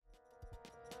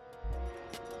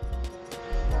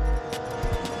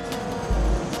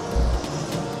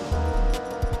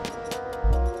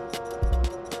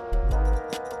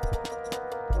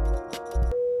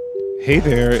Hey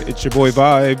there, it's your boy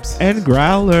Vibes and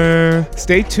Growler.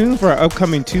 Stay tuned for our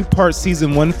upcoming 2-part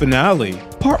season 1 finale.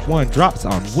 Part 1 drops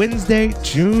on Wednesday,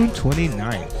 June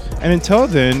 29th. And until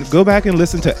then, go back and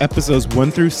listen to episodes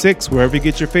 1 through 6 wherever you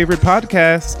get your favorite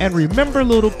podcasts. And remember,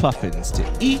 little puffins, to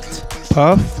eat,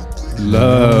 puff,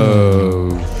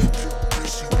 love.